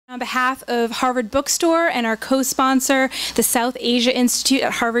On behalf of Harvard Bookstore and our co-sponsor, the South Asia Institute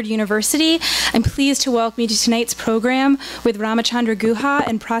at Harvard University, I'm pleased to welcome you to tonight's program with Ramachandra Guha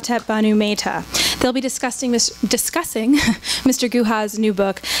and Pratap Bhanu Mehta. They'll be discussing Mr. Guha's new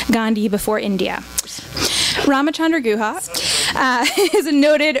book, Gandhi Before India. Ramachandra Guha is a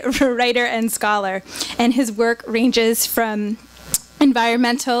noted writer and scholar, and his work ranges from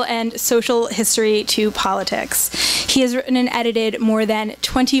environmental and social history to politics. He has written and edited more than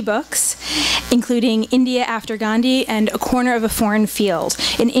 20 books, including India After Gandhi and A Corner of a Foreign Field,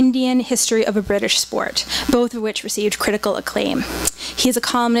 an Indian history of a British sport, both of which received critical acclaim. He is a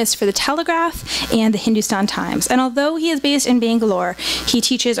columnist for The Telegraph and the Hindustan Times, and although he is based in Bangalore, he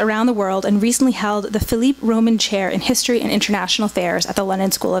teaches around the world and recently held the Philippe Roman Chair in History and International Affairs at the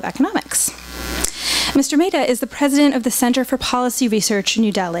London School of Economics. Mr. Mehta is the president of the Center for Policy Research in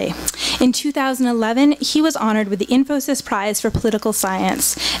New Delhi. In 2011, he was honored with the Infosys Prize for Political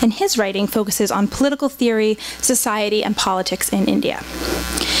Science, and his writing focuses on political theory, society, and politics in India.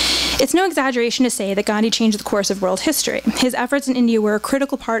 It's no exaggeration to say that Gandhi changed the course of world history. His efforts in India were a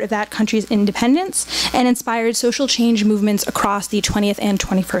critical part of that country's independence and inspired social change movements across the 20th and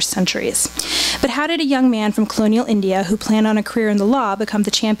 21st centuries. But how did a young man from colonial India who planned on a career in the law become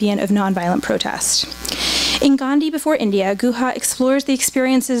the champion of nonviolent protest? In Gandhi Before India, Guha explores the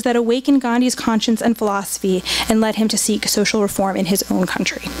experiences that awakened Gandhi's conscience and philosophy and led him to seek social reform in his own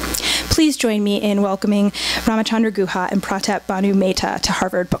country. Please join me in welcoming Ramachandra Guha and Pratap Bhanu Mehta to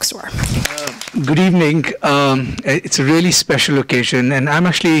Harvard Bookstore. Good evening. It's a really special occasion, and I'm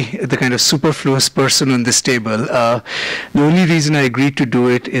actually the kind of superfluous person on this table. The only reason I agreed to do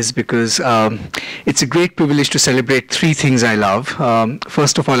it is because it's a great privilege to celebrate three things I love.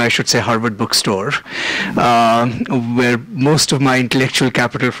 First of all, I should say Harvard Bookstore, where most of my intellectual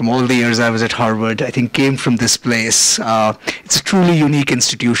capital from all the years I was at Harvard, I think, came from this place. It's a truly unique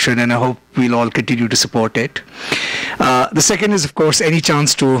institution, and I hope we'll all continue to support it. The second is, of course, any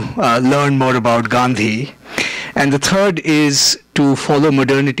chance to learn more about Gandhi. And the third is to follow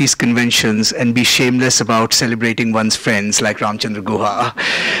modernity's conventions and be shameless about celebrating one's friends like Ramachandra Guha.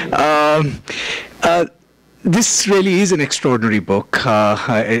 This really is an extraordinary book.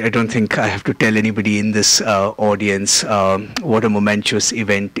 I don't think I have to tell anybody in this audience what a momentous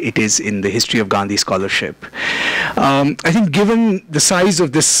event it is in the history of Gandhi scholarship. I think given the size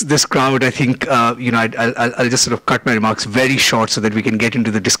of this crowd, I think I'll just sort of cut my remarks very short so that we can get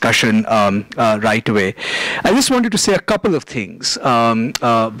into the discussion right away. I just wanted to say a couple of things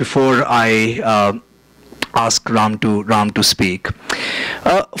before I ask Ram to speak.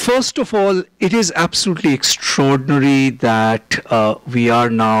 First of all, it is absolutely extraordinary that we are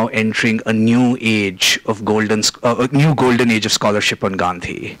now entering a new age of new golden age of scholarship on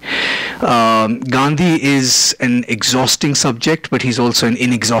Gandhi. Gandhi is an exhausting subject, but he's also an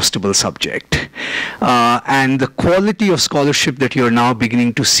inexhaustible subject. And the quality of scholarship that you're now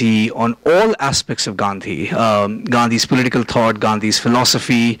beginning to see on all aspects of Gandhi, Gandhi's political thought, Gandhi's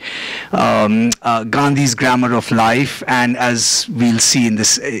philosophy, Gandhi's grammar of life, and as we'll see in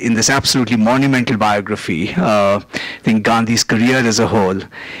this absolutely monumental biography, I think Gandhi's career as a whole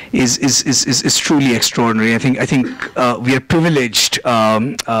is truly extraordinary. I think we are privileged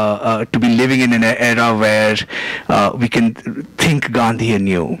to be living in an era where we can think Gandhi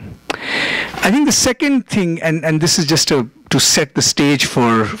anew. I think the second thing, and this is just to set the stage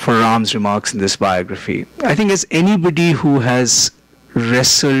for Ram's remarks in this biography, I think as anybody who has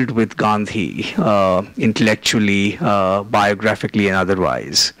wrestled with Gandhi intellectually, biographically, and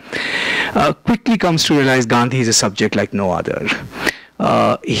otherwise, quickly comes to realize Gandhi is a subject like no other.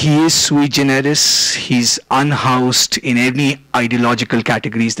 He is sui generis. He's unhoused in any ideological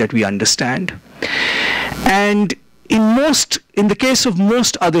categories that we understand. And in the case of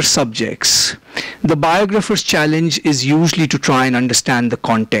most other subjects, the biographer's challenge is usually to try and understand the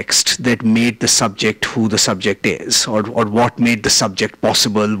context that made the subject who the subject is, or what made the subject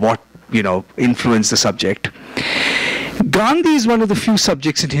possible, what influenced the subject. Gandhi is one of the few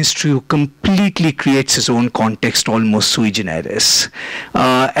subjects in history who completely creates his own context, almost sui generis.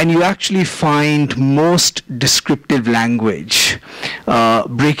 And you actually find most descriptive language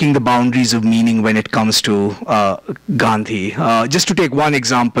breaking the boundaries of meaning when it comes to Gandhi. Just to take one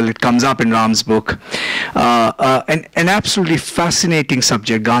example, it comes up in Ram's book, an absolutely fascinating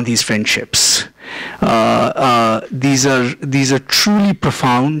subject, Gandhi's friendships. These are truly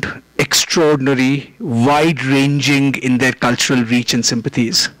profound, extraordinary, wide-ranging in their cultural reach and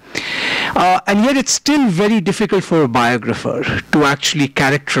sympathies. And yet it's still very difficult for a biographer to actually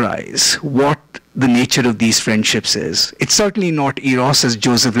characterize what the nature of these friendships is. It's certainly not eros, as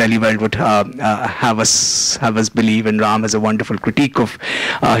Joseph Lelyveld would have us believe, and Ram has a wonderful critique of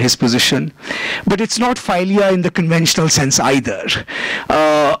his position. But it's not philia in the conventional sense either.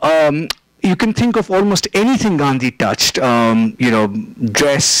 You can think of almost anything Gandhi touched,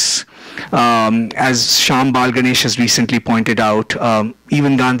 dress, as Shyam Bal Ganesh has recently pointed out,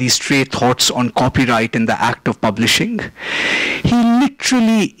 even Gandhi's stray thoughts on copyright and the act of publishing. He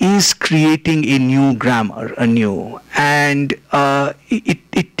literally is creating a new grammar, and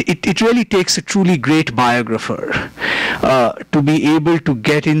it really takes a truly great biographer to be able to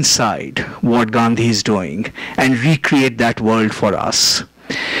get inside what Gandhi is doing and recreate that world for us.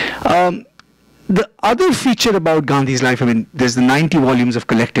 The other feature about Gandhi's life, there's the 90 volumes of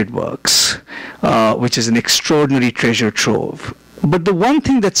collected works, which is an extraordinary treasure trove. But the one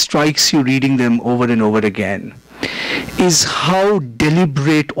thing that strikes you reading them over and over again is how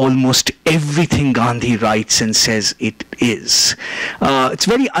deliberate almost everything Gandhi writes and says it is. It's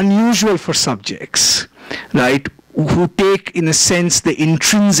very unusual for subjects, right, who take, in a sense, the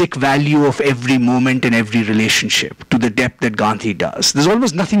intrinsic value of every moment and every relationship to the depth that Gandhi does. There's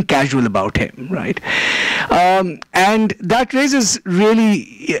almost nothing casual about him, right? And that raises really,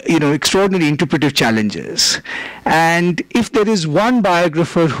 extraordinary interpretive challenges. And if there is one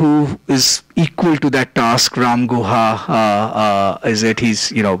biographer who is equal to that task, Ram Guha, is it?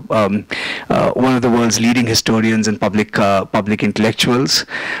 He's, one of the world's leading historians and public intellectuals.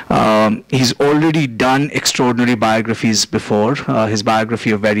 He's already done extraordinary biographies before. His biography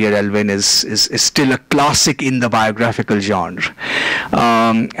of Verrier Elwin is still a classic in the biographical genre.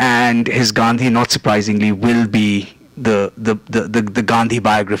 And his Gandhi, not surprisingly, will be the Gandhi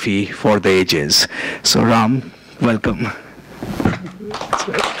biography for the ages. So Ram, welcome.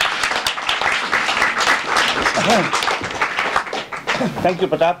 Thank you,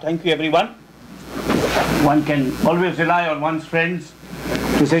 Pratap. Thank you, everyone. One can always rely on one's friends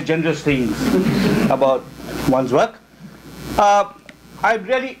to say generous things about one's work. I'm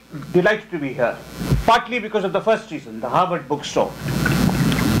really delighted to be here, partly because of the first reason, the Harvard bookstore.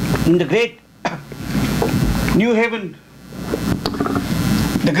 In the great New Haven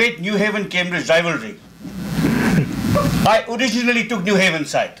Cambridge rivalry, I originally took New Haven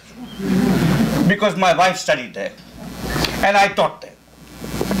side because my wife studied there and I taught there.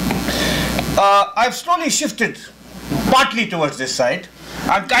 I've slowly shifted partly towards this side.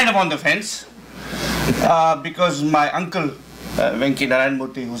 I'm kind of on the fence because my uncle Venki Narayan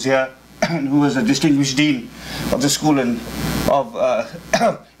Murthy, who's here and who was a distinguished dean of the School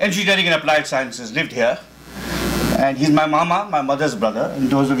of Engineering and Applied Sciences, lived here. And he's my mama, my mother's brother, and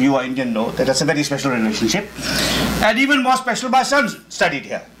those of you who are Indian know that that's a very special relationship. And even more special, my son studied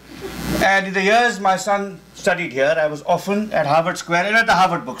here. And in the years my son studied here, I was often at Harvard Square and at the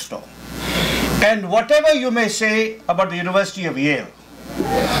Harvard bookstore. And whatever you may say about the University of Yale,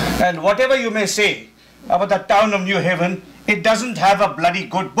 and whatever you may say about the town of New Haven, it doesn't have a bloody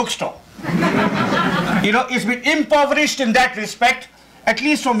good bookstore. It's been impoverished in that respect, at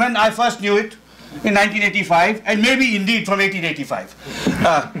least from when I first knew it in 1985, and maybe indeed from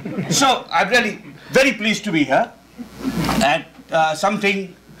 1885. So I'm really very pleased to be here at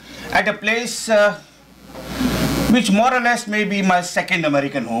at a place which more or less may be my second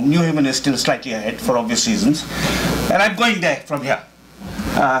American home. New Haven is still slightly ahead for obvious reasons, and I'm going there from here.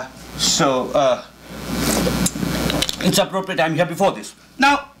 It's appropriate I'm here before this.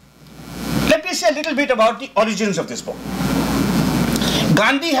 Now, let me say a little bit about the origins of this book.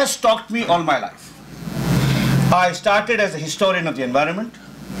 Gandhi has stalked me all my life. I started as a historian of the environment,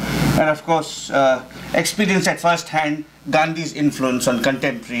 and of course experienced at first hand Gandhi's influence on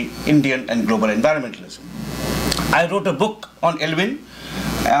contemporary Indian and global environmentalism. I wrote a book on Elwin,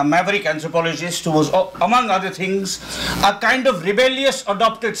 a maverick anthropologist who was, among other things, a kind of rebellious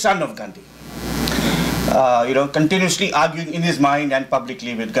adopted son of Gandhi. Continuously arguing in his mind and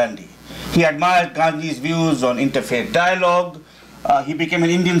publicly with Gandhi. He admired Gandhi's views on interfaith dialogue. He became an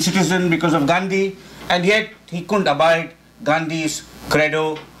Indian citizen because of Gandhi, and yet he couldn't abide Gandhi's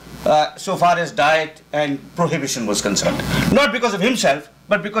credo so far as diet and prohibition was concerned. Not because of himself,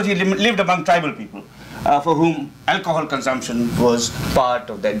 but because he lived among tribal people for whom alcohol consumption was part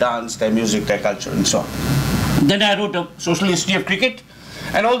of their dance, their music, their culture, and so on. Then I wrote a social history of cricket,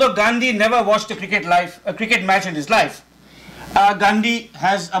 and although Gandhi never watched a cricket match in his life, Gandhi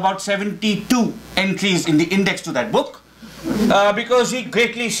has about 72 entries in the index to that book because he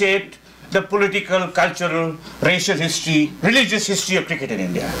greatly shaped the political, cultural, racial history, religious history of cricket in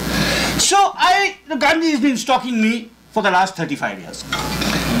India. So Gandhi has been stalking me for the last 35 years.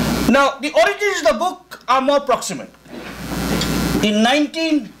 Now, the origins of the book are more proximate. In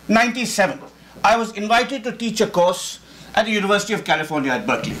 1997, I was invited to teach a course at the University of California at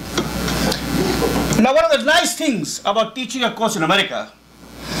Berkeley. Now, one of the nice things about teaching a course in America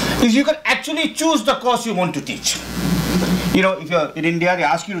is you can actually choose the course you want to teach. You know, if you're in India, they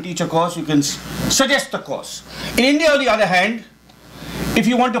ask you to teach a course, you can suggest the course. In India, on the other hand, if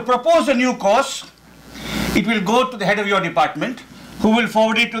you want to propose a new course, it will go to the head of your department, who will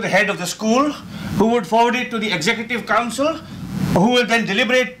forward it to the head of the school, who would forward it to the executive council, who will then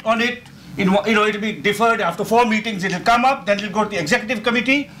deliberate on it. It will be deferred. After 4 meetings, it will come up, then it will go to the executive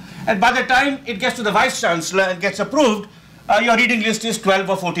committee, and by the time it gets to the vice chancellor and gets approved, your reading list is 12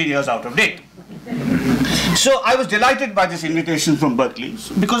 or 14 years out of date. So I was delighted by this invitation from Berkeley,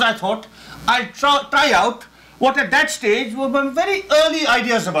 because I thought I'd try out what at that stage were my very early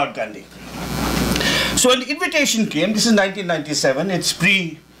ideas about Gandhi. So when the invitation came, this is 1997, it's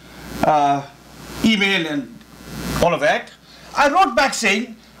pre-email and all of that, I wrote back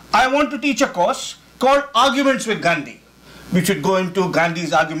saying, I want to teach a course called Arguments with Gandhi, which would go into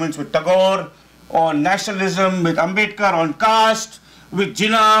Gandhi's arguments with Tagore, on nationalism, with Ambedkar, on caste, with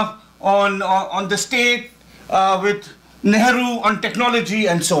Jinnah, on the state, with Nehru on technology,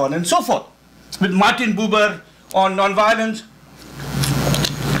 and so on and so forth, with Martin Buber on nonviolence.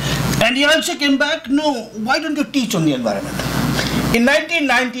 And the answer came back, no, why don't you teach on the environment? In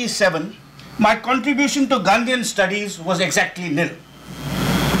 1997, my contribution to Gandhian studies was exactly nil.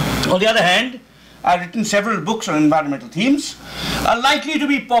 On the other hand, I've written several books on environmental themes, likely to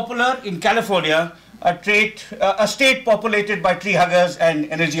be popular in California, a state populated by tree huggers and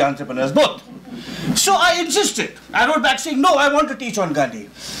energy entrepreneurs both. So I insisted. I wrote back saying, no, I want to teach on Gandhi.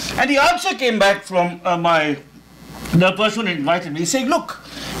 And the answer came back from the person who invited me saying, look,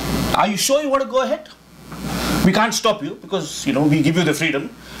 are you sure you want to go ahead? We can't stop you because, you know, we give you the freedom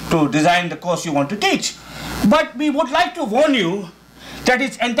to design the course you want to teach. But we would like to warn you that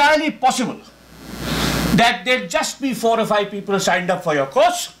it's entirely possible that there'll just be 4 or 5 people signed up for your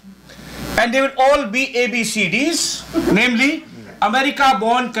course, and they will all be ABCDs, namely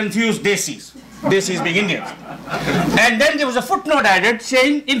America-born confused Desis, Desis being Indians. And then there was a footnote added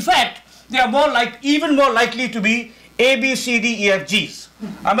saying, in fact, they are even more likely to be ABCDEFGs,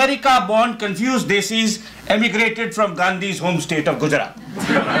 America-born confused Desis emigrated from Gandhi's home state of Gujarat.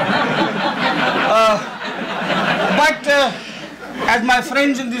 But as my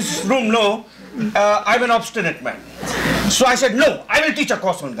friends in this room know, I'm an obstinate man. So I said, no, I will teach a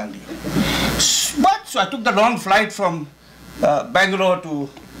course on Gandhi. So I took the long flight from Bangalore to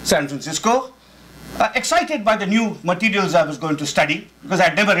San Francisco, excited by the new materials I was going to study, because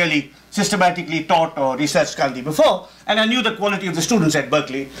I'd never really systematically taught or researched Gandhi before, and I knew the quality of the students at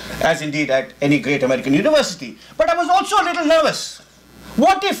Berkeley, as indeed at any great American university. But I was also a little nervous.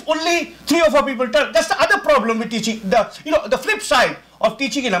 What if only 3 or 4 people turn? That's the other problem with teaching, the flip side of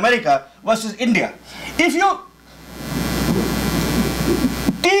teaching in America versus India. If you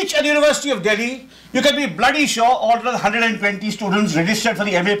teach at the University of Delhi, you can be bloody sure all the 120 students registered for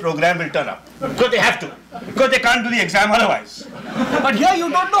the MA program will turn up. Because they have to. Because they can't do the exam otherwise. But here you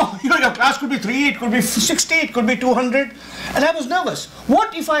don't know. You know, your class could be 3, it could be 60, it could be 200. And I was nervous.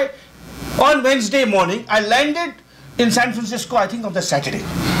 What if on Wednesday morning, I landed in San Francisco, I think on the Saturday.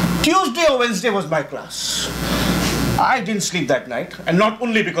 Tuesday or Wednesday was my class. I didn't sleep that night, and not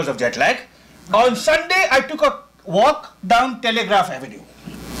only because of jet lag. On Sunday, I took a walk down Telegraph Avenue,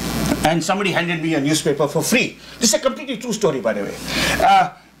 and somebody handed me a newspaper for free. This is a completely true story, by the way.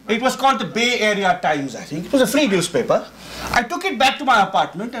 It was called the Bay Area Times, I think. It was a free newspaper. I took it back to my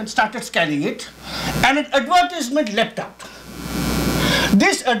apartment and started scanning it, and an advertisement leapt out.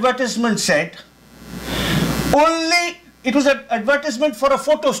 This advertisement said, it was an advertisement for a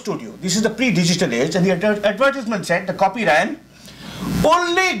photo studio. This is the pre-digital age, and the advertisement said, the copy ran,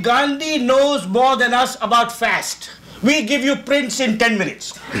 only Gandhi knows more than us about fast. We give you prints in 10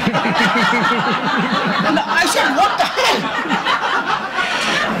 minutes. And I said, what the hell?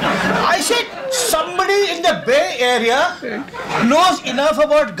 I said, somebody in the Bay Area knows enough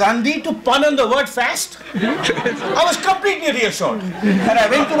about Gandhi to pun on the word fast? I was completely reassured. And I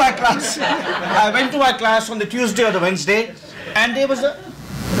went to my class. I went to my class on the Tuesday or the Wednesday, and there was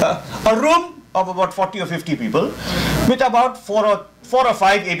a room of about 40 or 50 people with about 4 or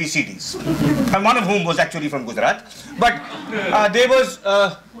 5 ABCDs, and one of whom was actually from Gujarat. But there was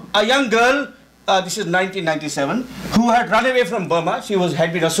a young girl, this is 1997, who had run away from Burma. She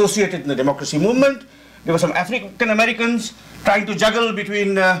had been associated in the democracy movement. There were some African Americans trying to juggle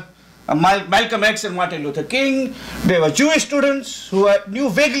between Malcolm X and Martin Luther King. There were Jewish students who knew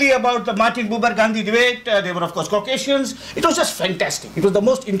vaguely about the Martin Buber-Gandhi debate. They were, of course, Caucasians. It was just fantastic. It was the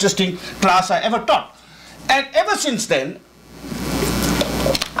most interesting class I ever taught. And ever since then,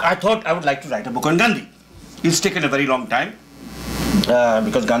 I thought I would like to write a book on Gandhi. It's taken a very long time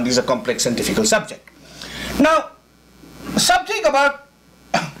because Gandhi is a complex and difficult subject. Now, something about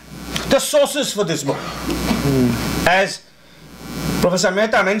the sources for this book. As Professor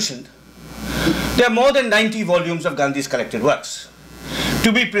Mehta mentioned, there are more than 90 volumes of Gandhi's collected works.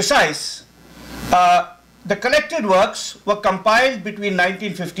 To be precise, the collected works were compiled between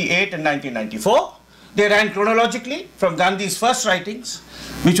 1958 and 1994. They ran chronologically from Gandhi's first writings,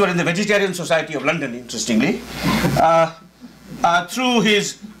 which were in the Vegetarian Society of London, interestingly, through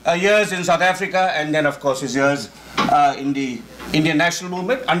his years in South Africa, and then, of course, his years in the Indian national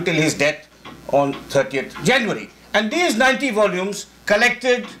movement until his death on 30th January. And these 90 volumes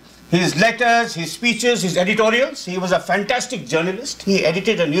collected his letters, his speeches, his editorials. He was a fantastic journalist. He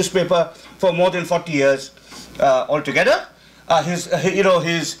edited a newspaper for more than 40 years altogether.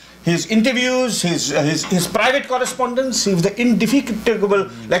 His interviews, his private correspondence. He was the indefatigable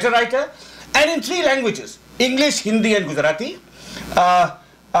letter writer, and in 3 languages: English, Hindi, and Gujarati.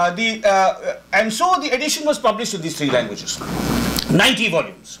 And so the edition was published in these 3 languages. 90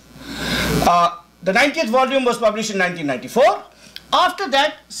 volumes. The 90th volume was published in 1994. After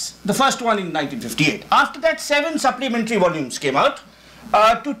that, the first one in 1958. After that, 7 supplementary volumes came out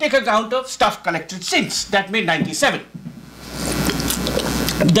to take account of stuff collected since. That made 97.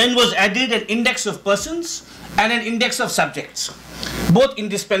 Then was added an index of persons and an index of subjects, both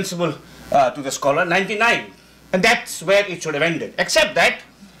indispensable to the scholar, 99. And that's where it should have ended. Except that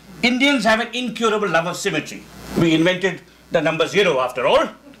Indians have an incurable love of symmetry. We invented the number 0 after all.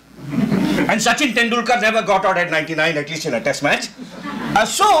 And Sachin Tendulkar never got out at 99, at least in a test match.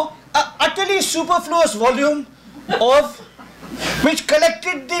 So, an utterly superfluous volume of which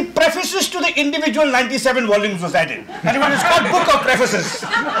collected the prefaces to the individual 97 volumes was added. And it was called Book of Prefaces.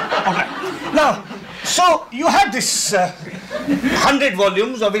 Okay. Now, so you had this 100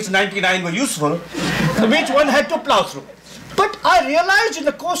 volumes, of which 99 were useful, which one had to plow through. But I realized in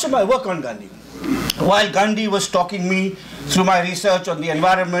the course of my work on Gandhi, while Gandhi was talking me through my research on the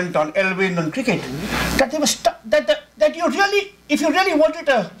environment, on Elwin, on cricket, that you really, if you really wanted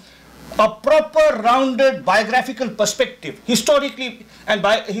a proper, rounded, biographical perspective, historically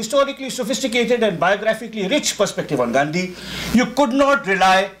sophisticated and biographically rich perspective on Gandhi, you could not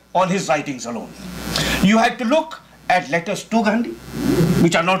rely on his writings alone. You had to look at letters to Gandhi,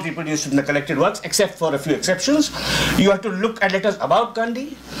 which are not reproduced in the collected works, except for a few exceptions. You have to look at letters about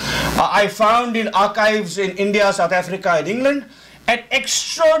Gandhi. I found in archives in India, South Africa, and England an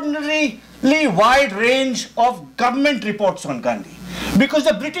extraordinarily wide range of government reports on Gandhi, because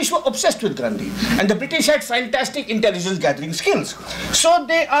the British were obsessed with Gandhi, and the British had fantastic intelligence gathering skills. So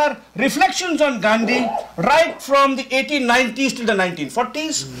they are reflections on Gandhi right from the 1890s to the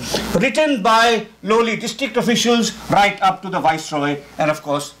 1940s, written by lowly district officials right up to the Viceroy and, of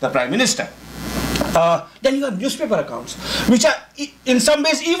course, the Prime Minister. Then you have newspaper accounts, which are in some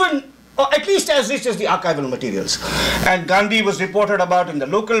ways even, or at least as rich as the archival materials. And Gandhi was reported about in the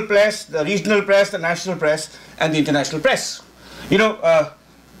local press, the regional press, the national press, and the international press. You know,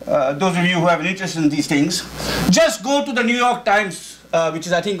 those of you who have an interest in these things, just go to the New York Times, which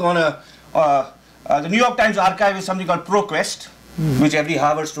is, I think, on the New York Times archive is something called ProQuest, which every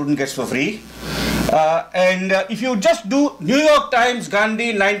Harvard student gets for free. And if you just do New York Times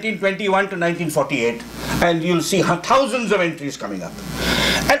Gandhi 1921 to 1948, and you'll see thousands of entries coming up.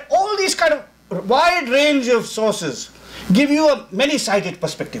 And all these kind of wide range of sources give you a many-sided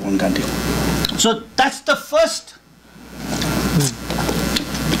perspective on Gandhi. So that's the first,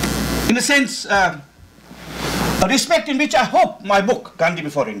 in a sense, a respect in which I hope my book, Gandhi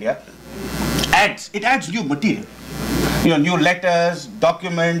Before India, adds new material. You know, new letters,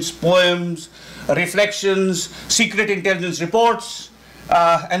 documents, poems, reflections, secret intelligence reports,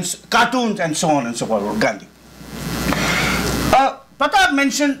 and cartoons, and so on and so forth about Gandhi. Pratap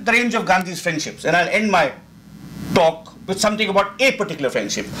mentioned the range of Gandhi's friendships, and I'll end my talk with something about a particular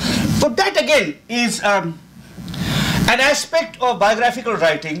friendship. But that again is an aspect of biographical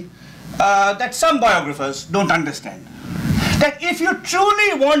writing that some biographers don't understand. That if you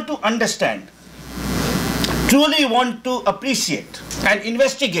truly want to understand, truly want to appreciate and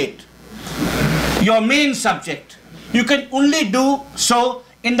investigate your main subject, you can only do so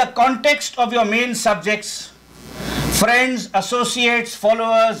in the context of your main subject's friends, associates,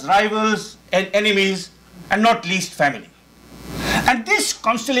 followers, rivals, and enemies, and not least family. And this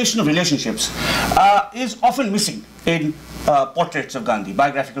constellation of relationships is often missing in portraits of Gandhi,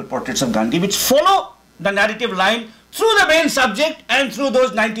 biographical portraits of Gandhi, which follow the narrative line through the main subject and through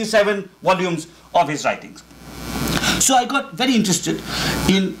those 97 volumes of his writings. So I got very interested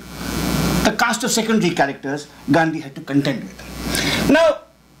in the cast of secondary characters Gandhi had to contend with. Now,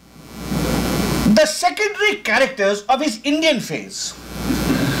 the secondary characters of his Indian phase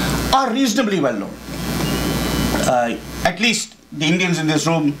are reasonably well known. At least the Indians in this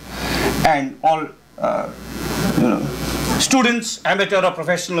room and all students, amateur or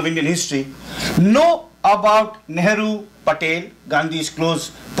professional of Indian history, know about Nehru, Patel, Gandhi's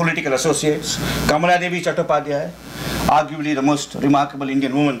close political associates, Kamala Devi Chattopadhyay, arguably the most remarkable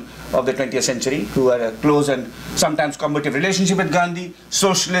Indian woman of the 20th century, who had a close and sometimes combative relationship with Gandhi,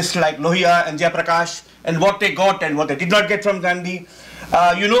 socialists like Lohia and Jayaprakash, and what they got and what they did not get from Gandhi.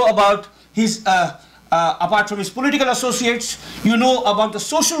 You know about his, apart from his political associates, you know about the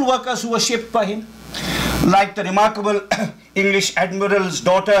social workers who were shaped by him, like the remarkable English admiral's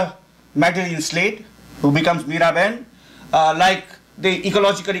daughter, Magdalene Slade, who becomes Miraben, like the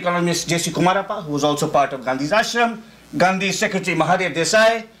ecological economist J.C. Kumarappa, who was also part of Gandhi's ashram, Gandhi's secretary Mahadev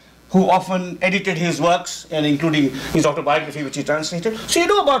Desai, who often edited his works, and including his autobiography, which he translated. So you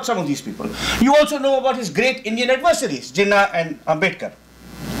know about some of these people. You also know about his great Indian adversaries, Jinnah and Ambedkar.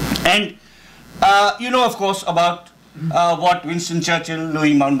 And you know, of course, about what Winston Churchill,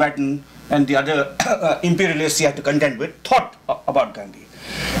 Louis Mountbatten, and the other imperialists he had to contend with thought about Gandhi.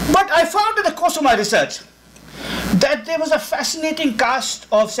 But I found in the course of my research that there was a fascinating cast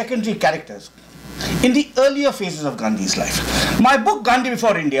of secondary characters in the earlier phases of Gandhi's life. My book, Gandhi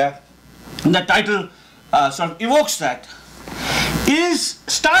Before India, the title sort of evokes that,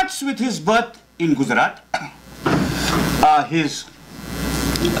 starts with his birth in Gujarat, his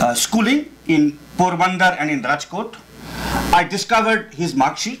schooling in Porbandar and in Rajkot. I discovered his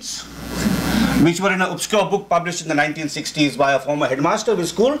mark sheets, which were in an obscure book published in the 1960s by a former headmaster of his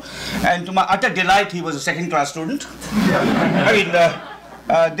school, and to my utter delight, he was a second-class student. I mean,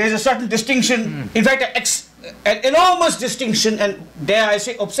 there's a certain distinction, in fact, an enormous distinction, and dare I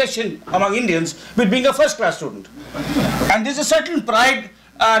say obsession among Indians with being a first-class student. And there's a certain pride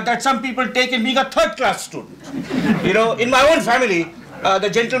that some people take in being a third-class student. You know, in my own family, the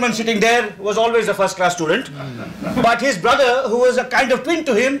gentleman sitting there was always a first-class student, but his brother, who was a kind of twin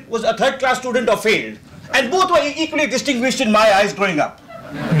to him, was a third-class student or failed. And both were equally distinguished in my eyes growing up.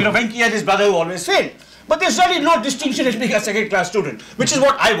 You know, Venki had his brother who always failed. But there's really no distinction in being a second-class student, which is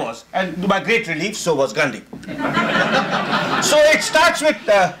what I was. And to my great relief, so was Gandhi. So it starts with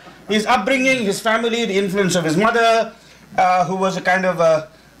his upbringing, his family, the influence of his mother, who was a kind of a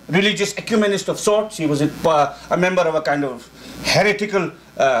religious ecumenist of sorts. He was a member of a kind of heretical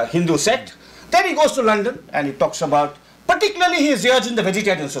Hindu sect. Then he goes to London and he talks about particularly his years in the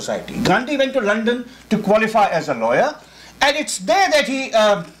Vegetarian Society. Gandhi went to London to qualify as a lawyer, and it's there that he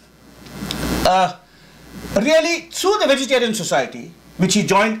really, through the Vegetarian Society, which he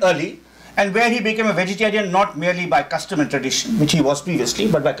joined early, and where he became a vegetarian not merely by custom and tradition, which he was previously,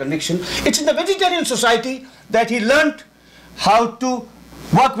 but by conviction. It's in the Vegetarian Society that he learnt how to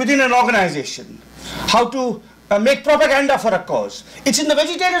work within an organization, how to make propaganda for a cause. It's in the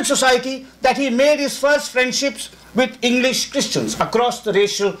Vegetarian Society that he made his first friendships with English Christians across the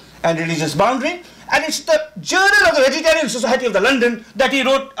racial and religious boundary. And it's the Journal of the Vegetarian Society of London that he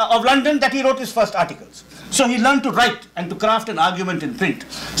wrote his first articles. So he learned to write and to craft an argument in print,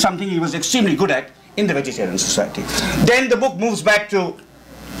 something he was extremely good at in the Vegetarian Society. Then the book moves back to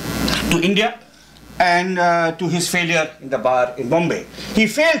India and to his failure in the bar in Bombay. He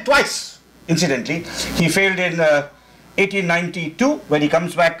failed twice, incidentally. He failed in 1892 when he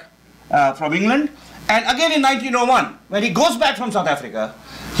comes back from England, and again in 1901 when he goes back from South Africa.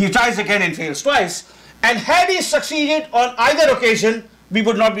 He tries again and fails twice, and had he succeeded on either occasion, we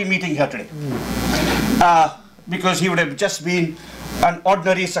would not be meeting here today. Because he would have just been an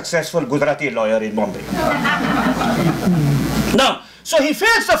ordinary successful Gujarati lawyer in Bombay. Now, so he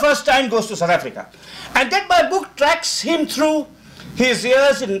fails the first time, goes to South Africa. And then my book tracks him through his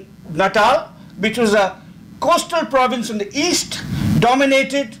years in Natal, which was a coastal province in the east,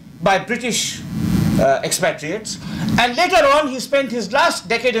 dominated by British expatriates. And later on, he spent his last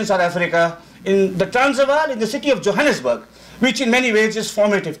decade in South Africa in the Transvaal, in the city of Johannesburg, which in many ways is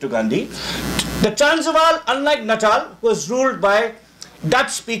formative to Gandhi. The Transvaal, unlike Natal, was ruled by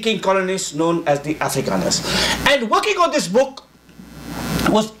Dutch-speaking colonists known as the Afrikaners. And working on this book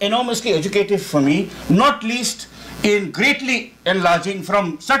was enormously educative for me, not least in greatly enlarging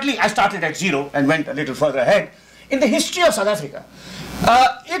from, certainly I started at zero and went a little further ahead, in the history of South Africa.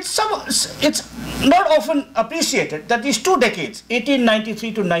 It's not often appreciated that these 2 decades,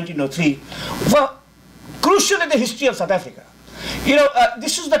 1893 to 1903, were crucial in the history of South Africa. You know,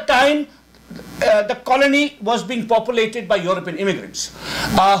 this is the time the colony was being populated by European immigrants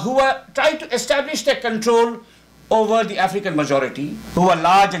who were trying to establish their control over the African majority, who were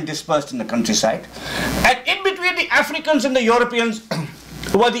large and dispersed in the countryside. And in between the Africans and the Europeans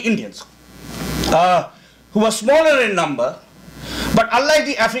were the Indians, who were smaller in number, but unlike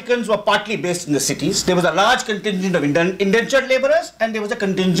the Africans, were partly based in the cities. There was a large contingent of indentured laborers, and there was a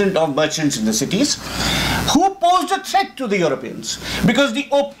contingent of merchants in the cities, who posed a threat to the Europeans because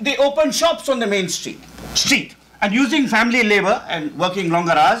they opened shops on the main street, and using family labor and working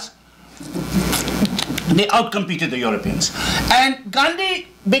longer hours, they outcompeted the Europeans. And Gandhi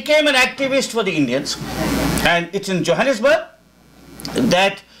became an activist for the Indians, and it's in Johannesburg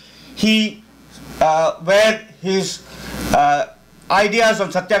that he, where his ideas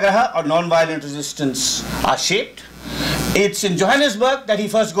on satyagraha or non-violent resistance are shaped. It's in Johannesburg that he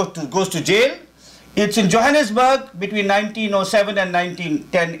first goes to jail. It's in Johannesburg between 1907 and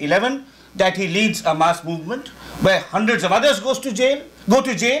 1910-11 that he leads a mass movement where hundreds of others go to jail,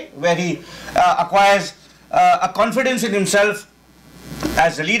 where he acquires a confidence in himself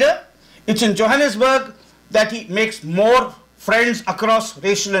as a leader. It's in Johannesburg that he makes more friends across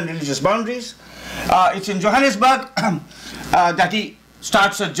racial and religious boundaries. It's in Johannesburg that he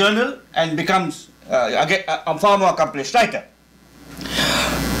starts a journal and becomes a far more accomplished writer.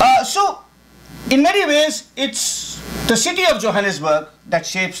 So, in many ways, it's the city of Johannesburg that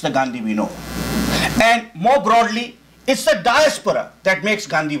shapes the Gandhi we know. And more broadly, it's the diaspora that makes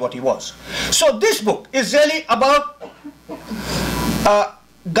Gandhi what he was. So this book is really about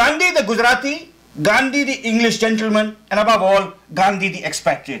Gandhi the Gujarati, Gandhi the English gentleman, and above all, Gandhi the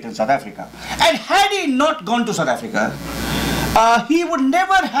expatriate in South Africa. And had he not gone to South Africa, he would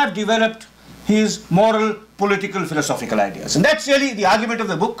never have developed his moral, political, philosophical ideas. And that's really the argument of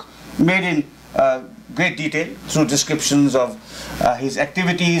the book, made in great detail through descriptions of his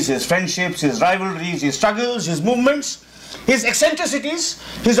activities, his friendships, his rivalries, his struggles, his movements, his eccentricities,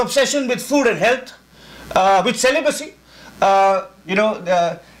 his obsession with food and health, with celibacy.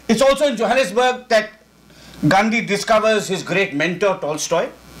 It's also in Johannesburg that Gandhi discovers his great mentor Tolstoy,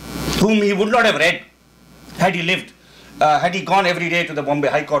 whom he would not have read had he lived, had he gone every day to the Bombay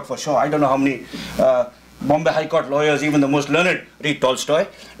High Court for sure. I don't know how many Bombay High Court lawyers, even the most learned, read Tolstoy.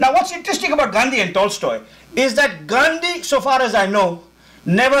 Now what's interesting about Gandhi and Tolstoy is that Gandhi, so far as I know,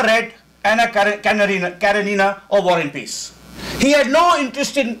 never read Anna Karenina or War and Peace. He had no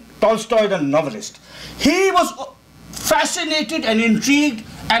interest in Tolstoy the novelist. He was fascinated and intrigued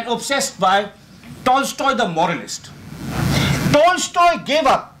and obsessed by Tolstoy the moralist. Tolstoy gave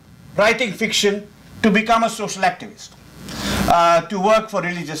up writing fiction to become a social activist, to work for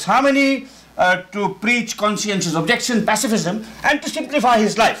religious harmony, to preach conscientious objection, pacifism, and to simplify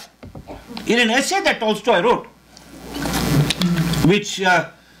his life. In an essay that Tolstoy wrote, which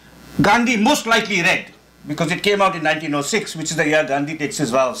Gandhi most likely read, because it came out in 1906, which is the year Gandhi takes his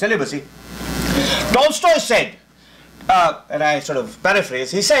vow of celibacy, Tolstoy said, and I sort of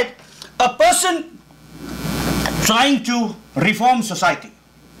paraphrase, he said, a person trying to reform society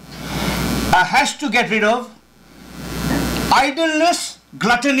has to get rid of idleness,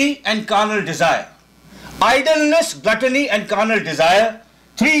 gluttony, and carnal desire. Idleness, gluttony, and carnal desire,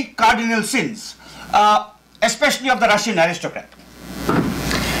 three cardinal sins, especially of the Russian aristocrat.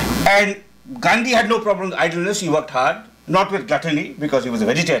 And Gandhi had no problem with idleness. He worked hard, not with gluttony because he was a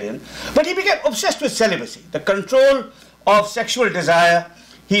vegetarian, but he became obsessed with celibacy. The control of sexual desire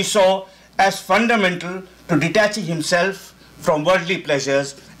he saw as fundamental to detaching himself from worldly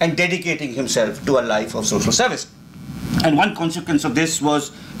pleasures and dedicating himself to a life of social service. And one consequence of this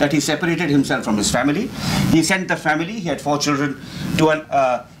was that he separated himself from his family. He sent the family, he had 4 children, to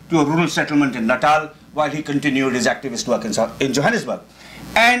a rural settlement in Natal while he continued his activist work in Johannesburg.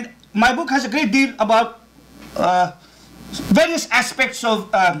 And my book has a great deal about various aspects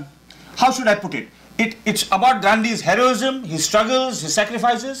of, how should I put it? It's about Gandhi's heroism, his struggles, his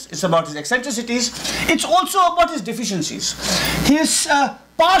sacrifices. It's about his eccentricities. It's also about his deficiencies. His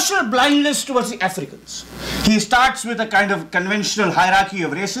partial blindness towards the Africans. He starts with a kind of conventional hierarchy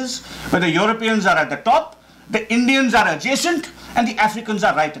of races, where the Europeans are at the top, the Indians are adjacent, and the Africans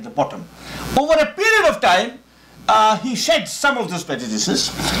are right at the bottom. Over a period of time, he sheds some of those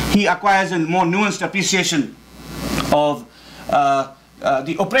prejudices. He acquires a more nuanced appreciation of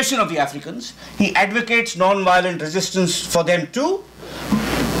the oppression of the Africans. He advocates non-violent resistance for them too.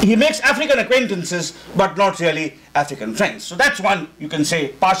 He makes African acquaintances, but not really African friends. So that's one, you can say,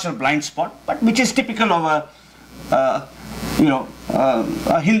 partial blind spot, but which is typical of a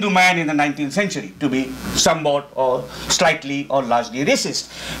Hindu man in the 19th century, to be somewhat or slightly or largely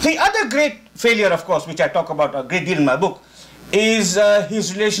racist. The other great failure, of course, which I talk about a great deal in my book, is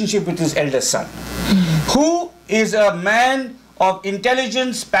his relationship with his eldest son, who is a man of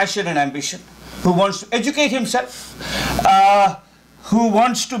intelligence, passion, and ambition, who wants to educate himself, who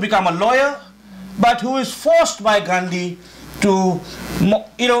wants to become a lawyer, but who is forced by Gandhi to,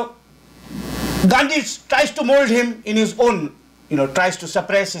 Gandhi tries to mold him in his own, tries to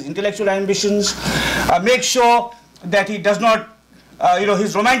suppress his intellectual ambitions, make sure that he does not,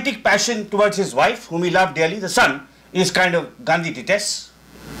 his romantic passion towards his wife, whom he loved dearly, the son, is kind of Gandhi detests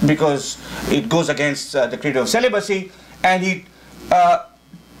because it goes against the credo of celibacy, and he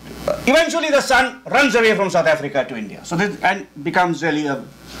eventually the son runs away from South Africa to India, and becomes really a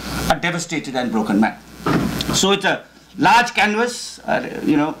devastated and broken man. So it's a large canvas,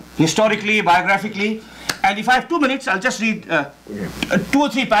 historically, biographically, and if I have 2 minutes, I'll just read 2 or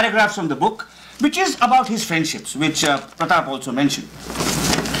 3 paragraphs from the book, which is about his friendships, which Pratap also mentioned.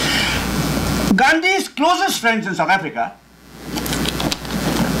 Gandhi's closest friends in South Africa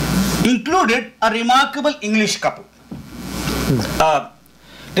included a remarkable English couple.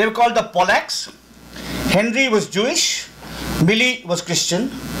 They were called the Pollacks. Henry was Jewish, Millie was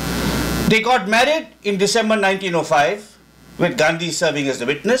Christian. They got married in December 1905, with Gandhi serving as the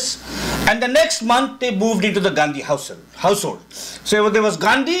witness, and the next month they moved into the Gandhi household. So there was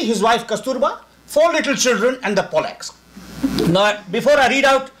Gandhi, his wife Kasturba, 4 little children, and the Pollacks. Now, before I read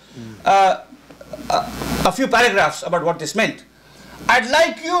out a few paragraphs about what this meant, I'd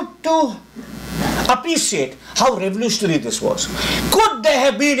like you to appreciate how revolutionary this was. Could there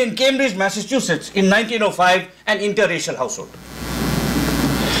have been in Cambridge, Massachusetts in 1905 an interracial household?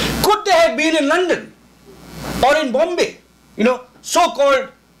 Could there have been in London or in Bombay, so-called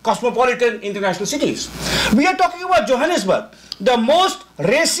cosmopolitan international cities? We are talking about Johannesburg, the most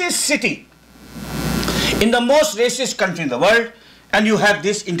racist city in the most racist country in the world, and you have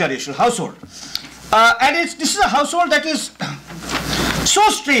this interracial household. And this is a household that is so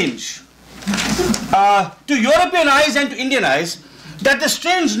strange to European eyes and to Indian eyes that the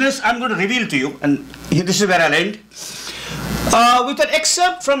strangeness I'm going to reveal to you, and this is where I'll end, with an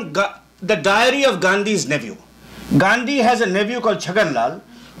excerpt from the diary of Gandhi's nephew. Gandhi has a nephew called Chhaganlal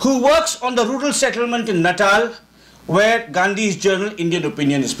who works on the rural settlement in Natal, where Gandhi's journal Indian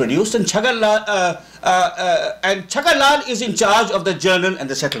Opinion is produced, and Chhaganlal is in charge of the journal and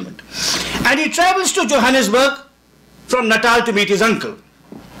the settlement. And he travels to Johannesburg from Natal to meet his uncle.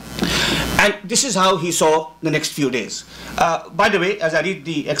 And this is how he saw the next few days. By the way, as I read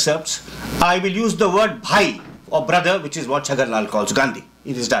the excerpts, I will use the word bhai, or brother, which is what Chhaganlal calls Gandhi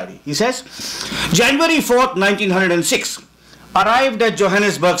in his diary. He says, January 4th, 1906, arrived at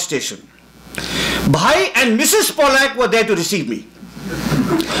Johannesburg station. Bhai and Mrs. Pollack were there to receive me.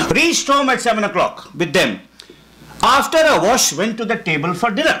 Reached home at 7 o'clock with them. After a wash, went to the table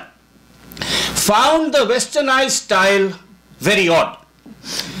for dinner. Found the westernized style very odd.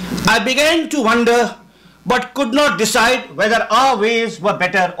 I began to wonder, but could not decide whether our ways were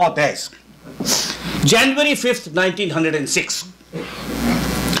better or theirs. January 5th, 1906.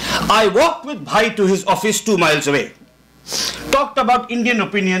 I walked with Bhai to his office 2 miles away. Talked about Indian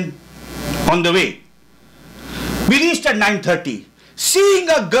Opinion on the way. We reached at 9:30. Seeing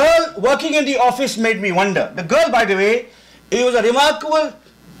a girl working in the office made me wonder. The girl, by the way, it was a remarkable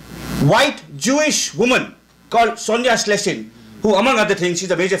white Jewish woman called Sonia Schlessin, who, among other things,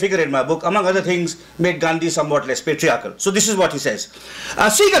 she's a major figure in my book, among other things, made Gandhi somewhat less patriarchal. So this is what he says.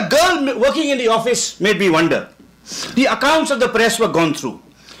 Seeing a girl working in the office made me wonder. The accounts of the press were gone through.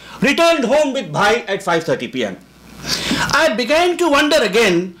 Returned home with Bhai at 5:30 p.m. I began to wonder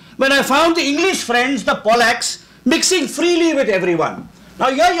again when I found the English friends, the Pollacks, mixing freely with everyone. Now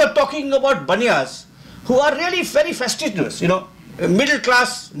here you're talking about banyas who are really very fastidious, middle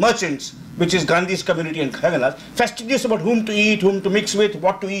class merchants, which is Gandhi's community in Chhaganlal, fastidious about whom to eat, whom to mix with,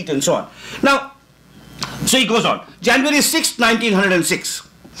 what to eat, and so on. Now, so he goes on. January 6, 1906.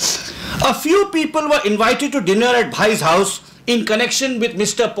 A few people were invited to dinner at Bhai's house in connection with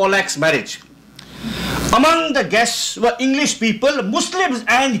Mr. Pollack's marriage. Among the guests were English people, Muslims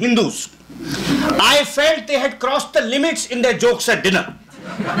and Hindus. I felt they had crossed the limits in their jokes at dinner.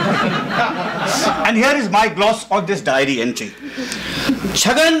 And here is my gloss on this diary entry.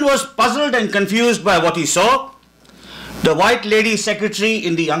 Chhagan was puzzled and confused by what he saw. The white lady secretary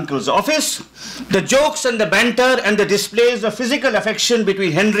in the uncle's office, the jokes and the banter and the displays of physical affection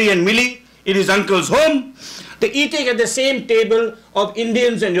between Henry and Millie in his uncle's home, the eating at the same table of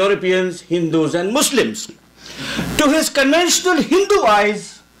Indians and Europeans, Hindus and Muslims. To his conventional Hindu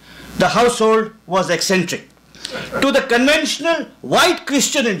eyes, the household was eccentric. To the conventional white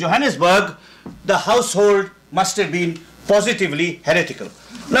Christian in Johannesburg, the household must have been positively heretical.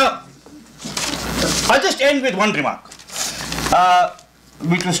 Now, I'll just end with one remark,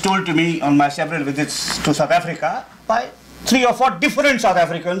 which was told to me on my several visits to South Africa by 3 or 4 different South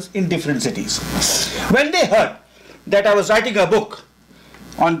Africans in different cities. When they heard that I was writing a book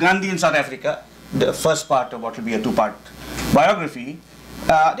on Gandhi in South Africa, the first part of what will be a two-part biography.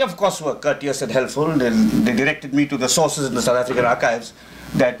 They of course were courteous and helpful. They directed me to the sources in the South African archives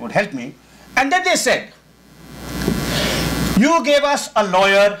that would help me. And then they said, "You gave us a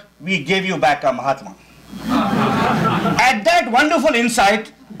lawyer, we gave you back a Mahatma." At that wonderful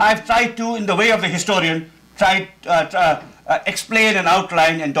insight, I've tried to, in the way of the historian, explain and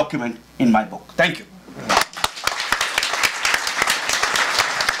outline and document in my book. Thank you.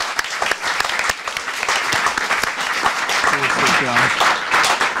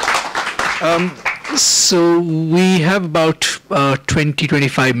 So we have about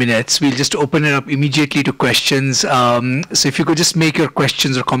 20-25 minutes. We'll just open it up immediately to questions. So if you could just make your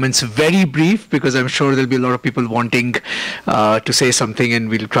questions or comments very brief, because I'm sure there'll be a lot of people wanting to say something, and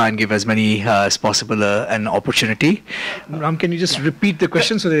we'll try and give as many as possible an opportunity. Ram, can you just repeat the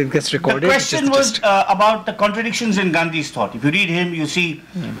question so that it gets recorded? The question was about the contradictions in Gandhi's thought. If you read him, you see,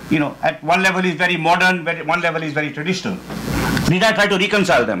 you know, at one level he's very modern, at one level he's very traditional. Did I try to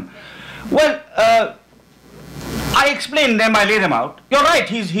reconcile them? Well, I explain them, I lay them out. You're right,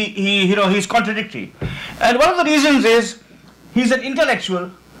 he's contradictory. And one of the reasons is he's an intellectual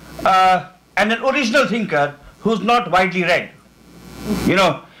and an original thinker who's not widely read. You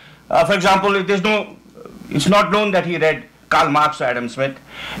know, for example, it's not known that he read Karl Marx or Adam Smith.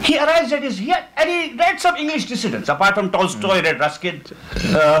 He arrives at he read some English dissidents, apart from Tolstoy, he read Ruskin.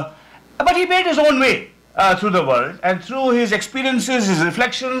 But he made his own way through the world, and through his experiences, his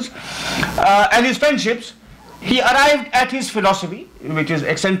reflections, and his friendships, he arrived at his philosophy, which is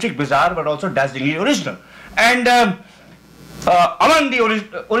eccentric, bizarre, but also dazzlingly original. And among the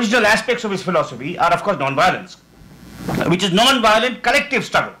original aspects of his philosophy are, of course, non-violence, which is non-violent collective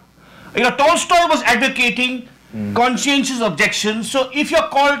struggle. You know, Tolstoy was advocating conscientious objections, so if you're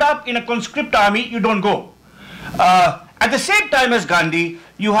called up in a conscript army, you don't go. At the same time as Gandhi,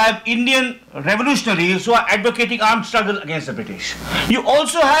 you have Indian revolutionaries who are advocating armed struggle against the British. You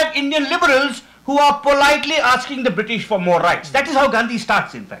also have Indian liberals who are politely asking the British for more rights. That is how Gandhi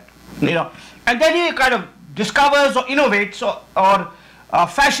starts, in fact. You know, and then he kind of discovers or innovates or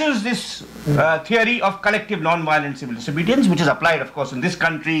fashions this theory of collective non-violent civil disobedience, which is applied, of course, in this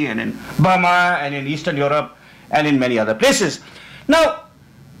country and in Burma and in Eastern Europe and in many other places. Now,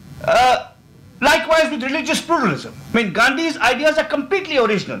 likewise with religious pluralism. I mean, Gandhi's ideas are completely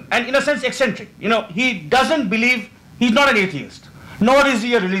original and in a sense eccentric. You know, he doesn't believe, he's not an atheist, nor is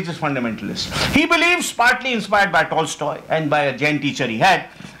he a religious fundamentalist. He believes, partly inspired by Tolstoy and by a Jain teacher he had,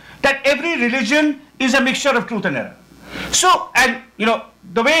 that every religion is a mixture of truth and error. So, and you know,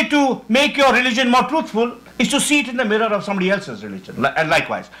 the way to make your religion more truthful is to see it in the mirror of somebody else's religion, and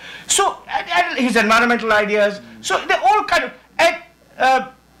likewise. So, and his environmental ideas, so they're all kind of,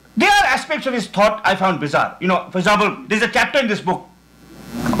 there are aspects of his thought I found bizarre. You know, for example, there's a chapter in this book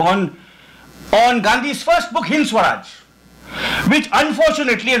on Gandhi's first book, Hind Swaraj, which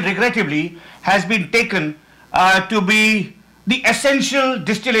unfortunately and regrettably has been taken to be the essential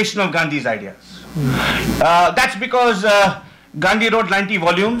distillation of Gandhi's ideas. That's because Gandhi wrote 90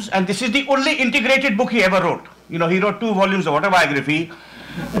 volumes, and this is the only integrated book he ever wrote. You know, he wrote 2 volumes of autobiography,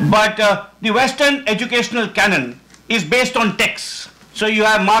 but the Western educational canon is based on texts. So you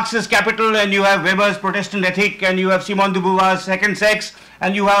have Marx's Capital, and you have Weber's Protestant Ethic, and you have Simone de Beauvoir's Second Sex,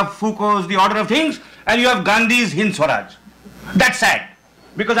 and you have Foucault's The Order of Things, and you have Gandhi's Hind Swaraj. That's sad,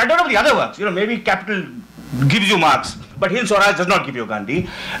 because I don't know the other works. You know, maybe Capital gives you Marx, but Hind Swaraj does not give you Gandhi.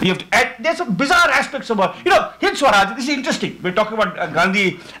 You have to add, there's some bizarre aspects about, you know, Hind Swaraj, this is interesting. We're talking about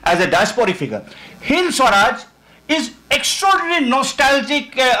Gandhi as a diasporic figure. Hind Swaraj is extraordinarily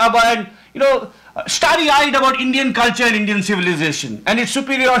nostalgic about, you know, starry-eyed about Indian culture and Indian civilization and its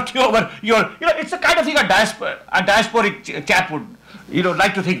superiority over your, you know, it's the kind of thing a diasporic chap would, you know,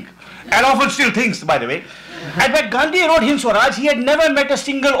 like to think, and often still thinks, by the way. And when Gandhi wrote Hind Swaraj, he had never met a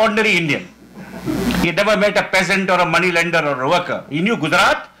single ordinary Indian. He had never met a peasant or a moneylender or a worker. He knew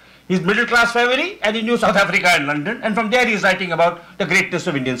Gujarat, his middle-class family, and he knew South Africa and London, and from there he is writing about the greatness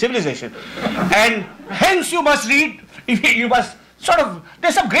of Indian civilization. And hence you must read, you must sort of,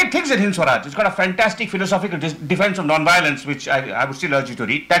 there's some great things in Hind Swaraj. It's got a fantastic philosophical defense of non-violence, which I would still urge you to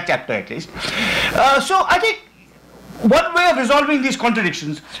read, that chapter at least. So I think one way of resolving these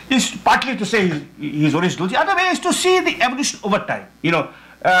contradictions is partly to say he's original. The other way is to see the evolution over time. You know,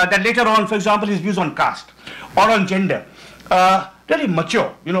 that later on, for example, his views on caste or on gender, really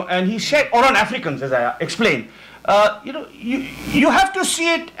mature, you know, and he said, or on Africans, as I explained. You know, you have to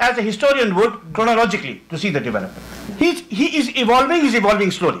see it as a historian would chronologically to see the development. He is evolving, he's evolving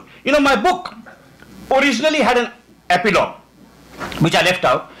slowly. You know, my book originally had an epilogue, which I left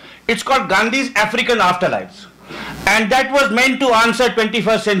out. It's called Gandhi's African Afterlives. And that was meant to answer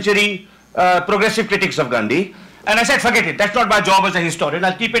 21st century progressive critics of Gandhi. And I said, forget it, that's not my job as a historian,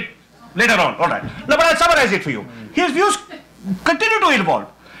 I'll keep it later on, all right. No, but I'll summarize it for you. His views continue to evolve.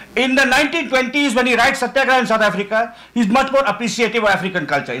 In the 1920s, when he writes Satyagraha in South Africa, he's much more appreciative of African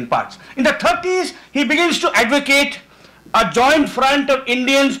culture in parts. In the 30s, he begins to advocate a joint front of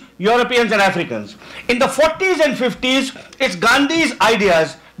Indians, Europeans and Africans. In the 40s and 50s, it's Gandhi's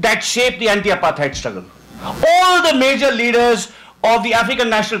ideas that shape the anti-apartheid struggle. All the major leaders of the African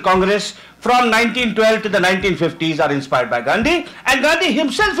National Congress from 1912 to the 1950s are inspired by Gandhi, and Gandhi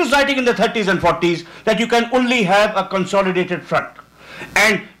himself is writing in the 30s and 40s that you can only have a consolidated front.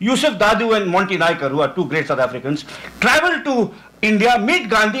 And Yusuf Dadu and Monty Naikar, who are two great South Africans, travel to India, meet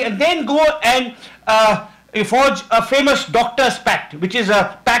Gandhi, and then go and forge a famous Doctors' Pact, which is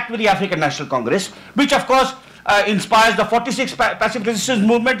a pact with the African National Congress, which of course inspires the 46 passive resistance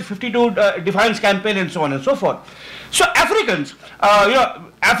movement, 52 Defiance campaign, and so on and so forth. So Africans,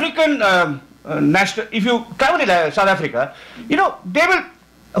 African national, if you travel in South Africa, they will,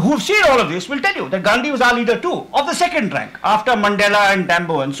 who've seen all of this, will tell you that Gandhi was our leader too, of the second rank, after Mandela and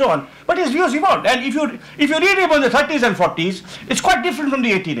Tambo and so on. But his views evolved. And if you read him in the 30s and 40s, it's quite different from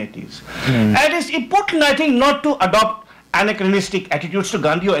the 1880s. And it's important, I think, not to adopt anachronistic attitudes to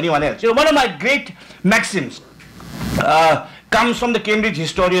Gandhi or anyone else. One of my great maxims comes from the Cambridge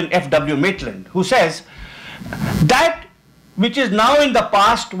historian F.W. Maitland, who says, that which is now in the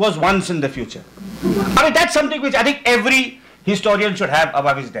past was once in the future. I mean, that's something which I think every historian should have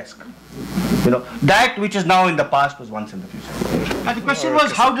above his desk. That which is now in the past was once in the future. And the question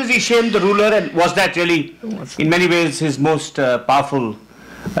was, how does he shame the ruler, and was that really, in many ways, his most powerful,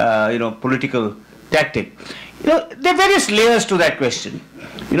 political tactic? There are various layers to that question,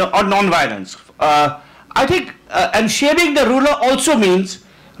 on non-violence. I think, and shaming the ruler also means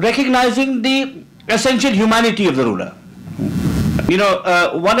recognizing the essential humanity of the ruler.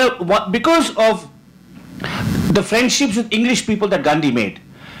 Because of the friendships with English people that Gandhi made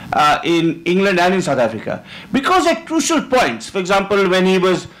in England and in South Africa, because at crucial points, for example, when he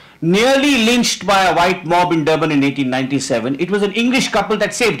was nearly lynched by a white mob in Durban in 1897, it was an English couple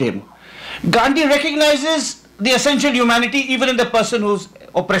that saved him. Gandhi recognizes the essential humanity even in the person who's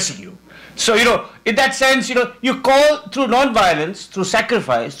oppressing you. So, in that sense, you call through non-violence, through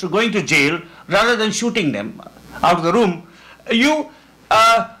sacrifice, through going to jail, rather than shooting them out of the room, you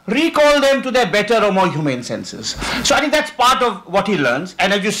recall them to their better or more humane senses. So I think that's part of what he learns.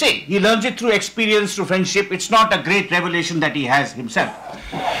 And as you say, he learns it through experience, through friendship. It's not a great revelation that he has himself.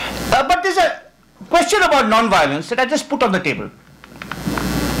 But there's a question about non-violence that I just put on the table.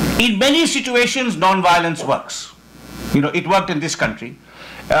 In many situations, non-violence works. It worked in this country.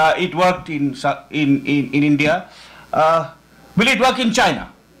 It worked in India. Will it work in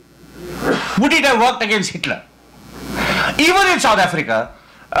China? Would it have worked against Hitler? Even in South Africa,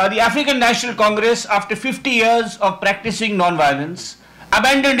 the African National Congress, after 50 years of practicing non-violence,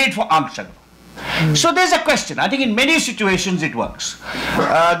 abandoned it for armed struggle. So there's a question. I think in many situations it works.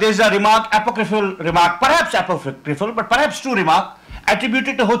 There's a apocryphal remark, perhaps apocryphal, but perhaps true remark,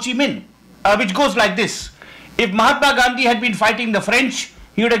 attributed to Ho Chi Minh, which goes like this. If Mahatma Gandhi had been fighting the French,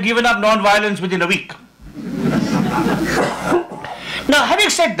 he would have given up non-violence within a week. Now, having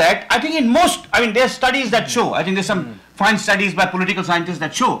said that, I think there's studies that show, I think there's some fine studies by political scientists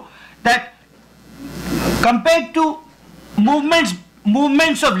that show that compared to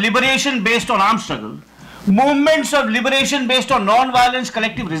movements of liberation based on armed struggle, movements of liberation based on non-violence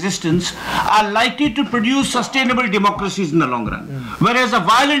collective resistance are likely to produce sustainable democracies in the long run. Whereas a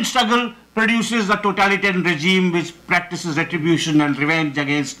violent struggle produces a totalitarian regime which practices retribution and revenge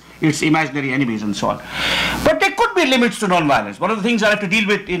against its imaginary enemies and so on. But there could be limits to non-violence. One of the things I have to deal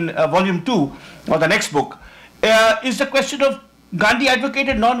with in volume 2 or the next book is the question of Gandhi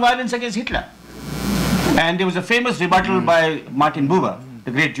advocated non-violence against Hitler. And there was a famous rebuttal by Martin Buber,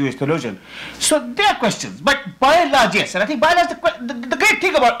 the great Jewish theologian. So there are questions, but by and large, yes. And I think by and large, the great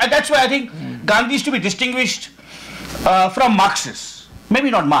thing about, and that's why I think Gandhi is to be distinguished from Marxists. Maybe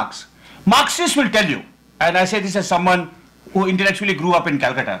not Marx. Marxists will tell you, and I say this as someone who intellectually grew up in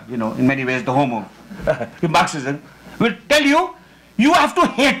Calcutta, in many ways the home of Marxism, will tell you, you have to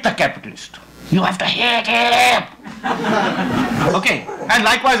hate the capitalist. You have to hate him. Okay, and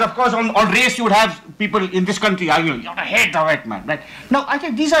likewise, of course, on race you would have people in this country arguing, you have to hate the white man, right? Now, I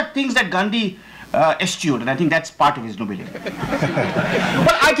think these are things that Gandhi eschewed, and I think that's part of his nobility.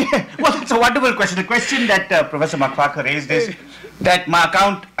 Well, it's a wonderful question. The question that Professor Makfakar raised is that my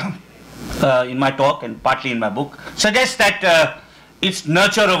account in my talk and partly in my book suggests that it's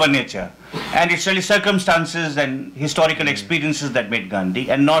nurture over nature. And it's really circumstances and historical experiences that made Gandhi,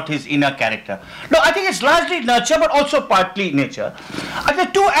 and not his inner character. No, I think it's largely nurture, but also partly nature. I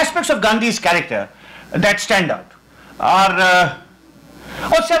think two aspects of Gandhi's character that stand out are,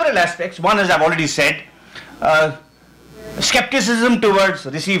 or several aspects. One, as I've already said, skepticism towards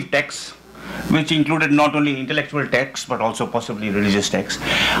received texts, which included not only intellectual texts, but also possibly religious texts.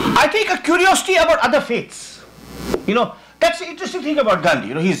 I think a curiosity about other faiths. You know, that's the interesting thing about Gandhi.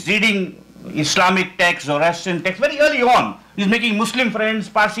 You know, he's reading Islamic texts, Zoroastrian texts very early on. He's making Muslim friends,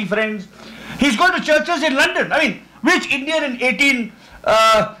 Parsi friends. He's going to churches in London. I mean, which Indian in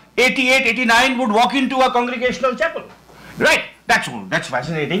 1888, 89 would walk into a congregational chapel? Right, that's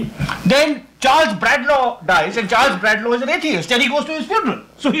fascinating. Then Charles Bradlaugh dies, and Charles Bradlaugh is an atheist, and he goes to his funeral.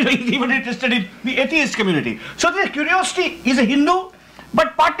 So he's even interested in the atheist community. So there's curiosity. He's a Hindu,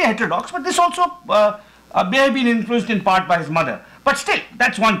 but partly heterodox, but this also may have been influenced in part by his mother. But still,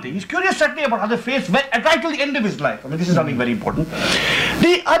 that's one thing. He's curious certainly about other faiths right till the end of his life. I mean, this is something very important.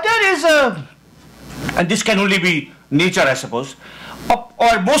 The other is, and this can only be nature, I suppose,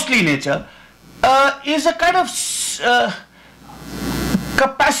 or mostly nature, is a kind of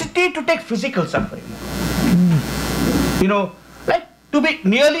capacity to take physical suffering. You know, like to be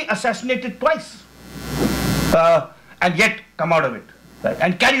nearly assassinated twice, and yet come out of it, right,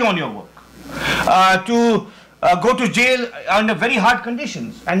 and carry on your work. To go to jail under very hard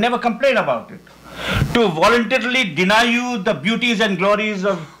conditions and never complain about it. To voluntarily deny you the beauties and glories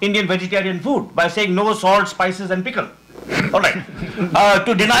of Indian vegetarian food by saying no salt, spices and pickle. All right.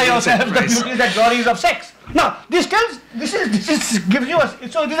 To deny yourself the beauties and glories of sex. Now, this gives you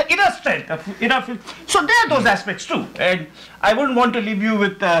so this is inner strength. So there are those aspects too. And I wouldn't want to leave you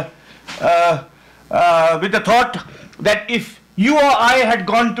with the thought that if you or I had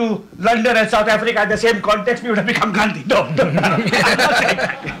gone to London and South Africa in the same context, we would have become Gandhi. No, I'm not saying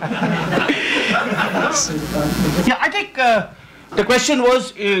that. Yeah, I think the question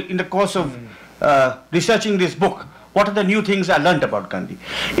was, in the course of researching this book, what are the new things I learned about Gandhi?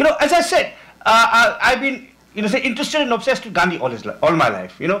 You know, as I said, I've been, interested and obsessed with Gandhi all my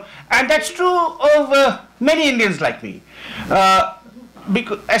life, and that's true of many Indians like me.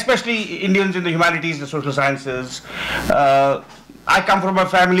 Because, especially Indians in the humanities, the social sciences. I come from a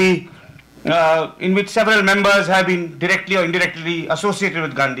family in which several members have been directly or indirectly associated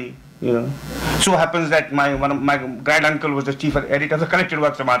with Gandhi. So happens that my grand uncle was the chief editor of the collected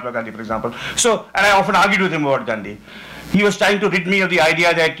works of Mahatma Gandhi, for example. So, and I often argued with him about Gandhi. He was trying to rid me of the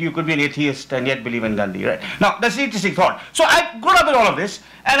idea that you could be an atheist and yet believe in Gandhi, right? Now, that's an interesting thought. So I've grown up with all of this,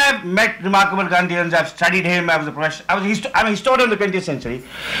 and I've met remarkable Gandhians, I've studied him, I'm a historian of the 20th century.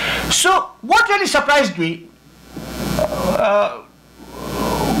 So what really surprised me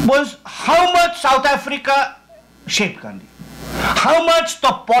was how much South Africa shaped Gandhi. How much the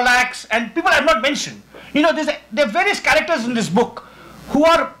Polacks and people I've not mentioned. There are various characters in this book who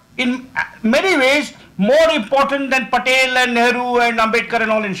are in many ways more important than Patel and Nehru and Ambedkar and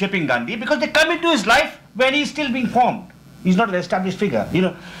all in shaping Gandhi, because they come into his life when he's still being formed. He's not an established figure.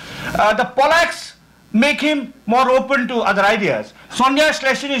 The Polacks make him more open to other ideas. Sonia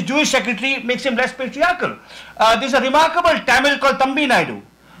Schlesien, his Jewish secretary, makes him less patriarchal. There's a remarkable Tamil called Thambi Naidu,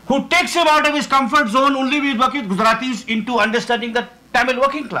 who takes him out of his comfort zone only with working with Gujaratis into understanding the Tamil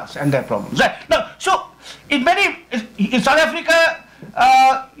working class and their problems. Right. Now, so in South Africa,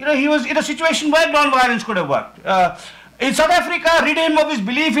 he was in a situation where non-violence could have worked. In South Africa, rid him of his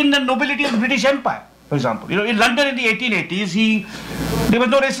belief in the nobility of the British Empire, for example. In London in the 1880s, there was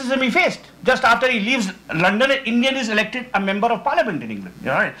no racism he faced. Just after he leaves London, an Indian is elected a member of parliament in England.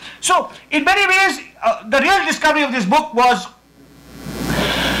 Right? So, in many ways, the real discovery of this book was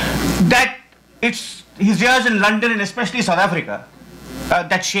that it's his years in London and especially South Africa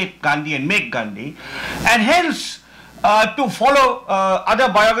that shaped Gandhi and make Gandhi, and hence to follow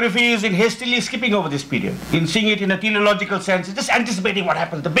other biographies in hastily skipping over this period, in seeing it in a teleological sense, just anticipating what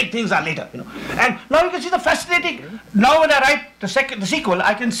happens. The big things are later, And now you can see the fascinating. Now when I write the sequel,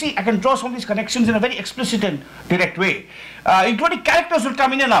 I can draw some of these connections in a very explicit and direct way, including characters will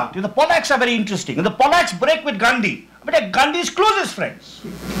come in and out. The Polacks are very interesting. And the Polacks break with Gandhi, but they're Gandhi's closest friends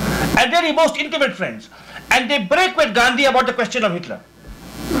and very most intimate friends, and they break with Gandhi about the question of Hitler.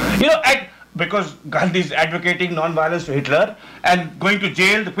 Because Gandhi is advocating non-violence to Hitler and going to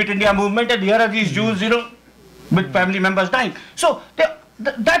jail, the Quit India movement, and here are these Jews, with family members dying. So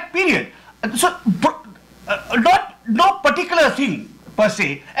that period, no particular thing per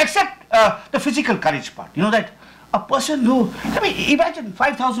se, except the physical courage part. That a person who, imagine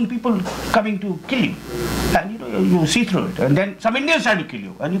 5,000 people coming to kill you, and you see through it, and then some Indians trying to kill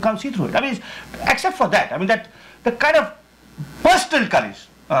you, and you can't see through it. Except for that, that the kind of personal courage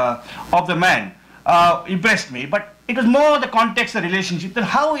of the man impressed me, but it was more the context, the relationship, and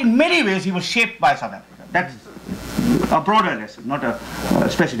how in many ways he was shaped by South Africa. That's a broader lesson, not a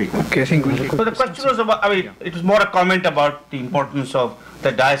specific one. Okay, I think so the question was about, it was more a comment about the importance of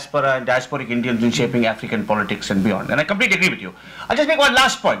the diaspora and diasporic Indians in shaping African politics and beyond. And I completely agree with you. I'll just make one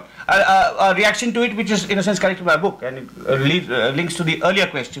last point, a reaction to it, which is in a sense connected to my book, and it links to the earlier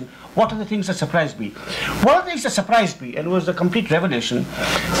question, what are the things that surprised me? One of the things that surprised me, and was a complete revelation,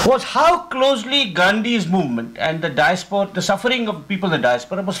 was how closely Gandhi's movement and the diaspora, the suffering of people in the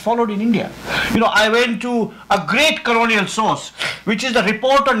diaspora was followed in India. You know, I went to a great colonial source, which is the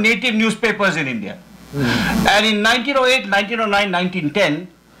report on native newspapers in India. And in 1908, 1909, 1910,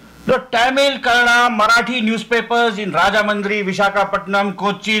 the Tamil, Kannada, Marathi newspapers in Rajamandri, Vishakhapatnam,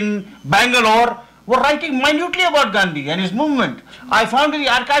 Cochin, Bangalore were writing minutely about Gandhi and his movement. I found in the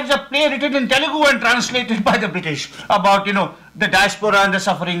archives a play written in Telugu and translated by the British about, you know, the diaspora and the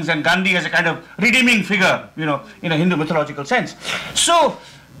sufferings and Gandhi as a kind of redeeming figure, you know, in a Hindu mythological sense. So,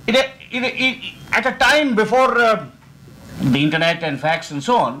 at a time before the internet and fax and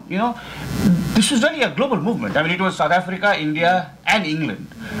so on, you know, this was really a global movement. I mean, it was South Africa, India, and England,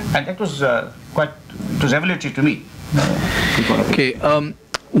 and that was it was revelatory to me. Okay,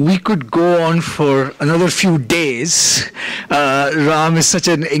 we could go on for another few days. Ram is such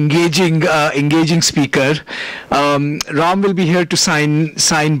an engaging speaker. Ram will be here to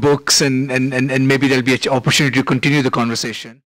sign books, and maybe there'll be an opportunity to continue the conversation.